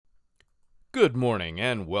Good morning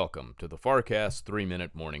and welcome to the FarrCast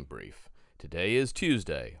 3-Minute Morning Brief. Today is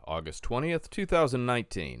Tuesday, August 20th,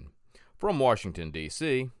 2019. From Washington,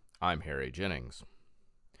 D.C., I'm Harry Jennings.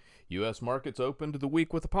 U.S. markets opened the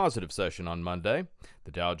week with a positive session on Monday.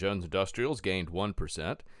 The Dow Jones Industrials gained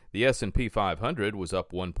 1%, the S&P 500 was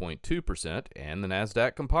up 1.2%, and the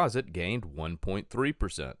Nasdaq Composite gained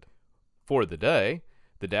 1.3%. For the day,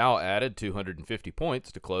 the Dow added 250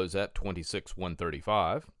 points to close at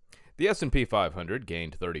 26,135. The S&P 500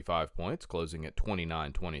 gained 35 points, closing at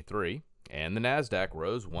 2923, and the Nasdaq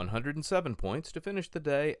rose 107 points to finish the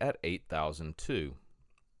day at 8,002.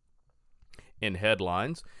 In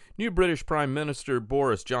headlines, new British Prime Minister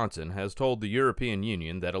Boris Johnson has told the European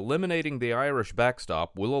Union that eliminating the Irish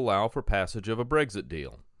backstop will allow for passage of a Brexit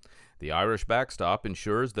deal. The Irish backstop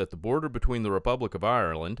ensures that the border between the Republic of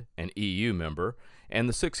Ireland, an EU member, and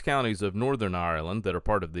the 6 counties of Northern Ireland that are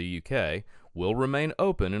part of the UK will remain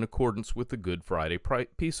open in accordance with the Good Friday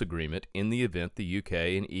Peace Agreement in the event the UK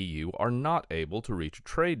and EU are not able to reach a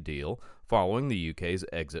trade deal following the UK's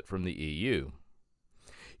exit from the EU.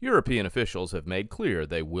 European officials have made clear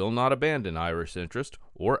they will not abandon Irish interest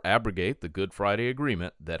or abrogate the Good Friday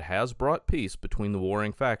Agreement that has brought peace between the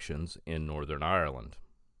warring factions in Northern Ireland.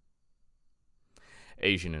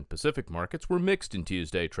 Asian and Pacific markets were mixed in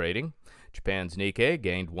Tuesday trading. Japan's Nikkei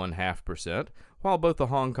gained 0.5%, while both the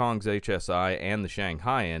Hong Kong's HSI and the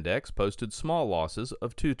Shanghai Index posted small losses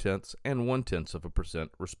of 0.2% and 0.1%,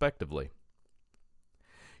 respectively.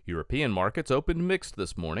 European markets opened mixed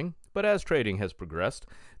this morning, but as trading has progressed,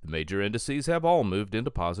 the major indices have all moved into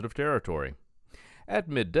positive territory. At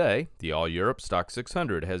midday, the All-Europe Stock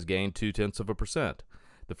 600 has gained 0.2%.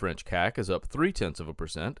 The French CAC is up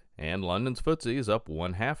 0.3%, and London's FTSE is up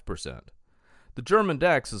 0.5%. The German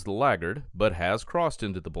DAX is the laggard, but has crossed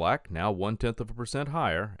into the black, now 0.1%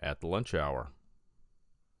 higher at the lunch hour.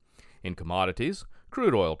 In commodities,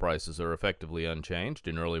 crude oil prices are effectively unchanged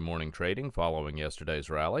in early morning trading following yesterday's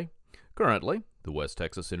rally. Currently, the West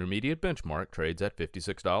Texas Intermediate benchmark trades at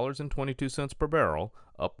 $56.22 per barrel,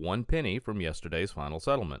 up 1 penny from yesterday's final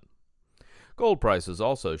settlement. Gold prices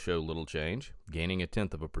also show little change, gaining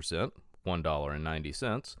 0.1%,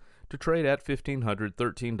 $1.90, to trade at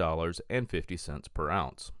 $1,513.50 per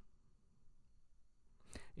ounce.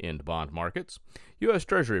 In bond markets, U.S.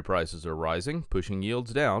 Treasury prices are rising, pushing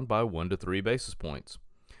yields down by 1 to 3 basis points.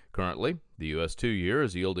 Currently, the U.S. 2-year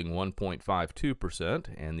is yielding 1.52%,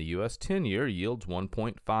 and the U.S. 10-year yields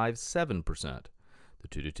 1.57%. The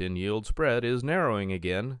 2 to 10 yield spread is narrowing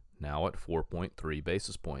again, now at 4.3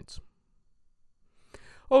 basis points.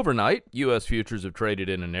 Overnight, U.S. futures have traded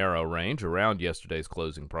in a narrow range around yesterday's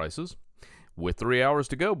closing prices. With 3 hours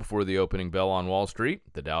to go before the opening bell on Wall Street,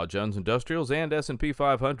 the Dow Jones Industrials and S&P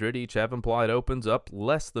 500 each have implied opens up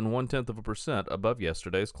less than 0.1% above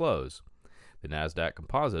yesterday's close. The Nasdaq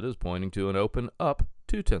Composite is pointing to an open up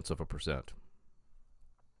 0.2%.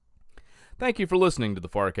 Thank you for listening to the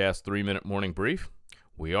FarrCast 3-Minute Morning Brief.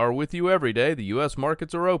 We are with you every day the U.S.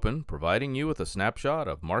 markets are open, providing you with a snapshot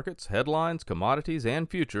of markets, headlines, commodities, and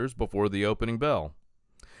futures before the opening bell.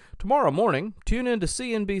 Tomorrow morning, tune in to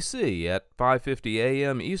CNBC at 5:50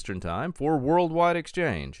 a.m. Eastern Time for Worldwide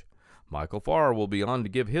Exchange. Michael Farr will be on to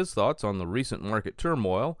give his thoughts on the recent market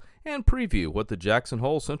turmoil and preview what the Jackson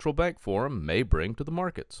Hole Central Bank Forum may bring to the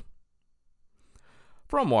markets.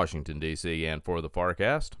 From Washington, D.C. and for the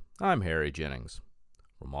FarrCast, I'm Harry Jennings.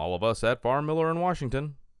 From all of us at Farr Miller in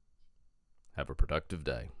Washington, have a productive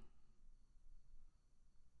day.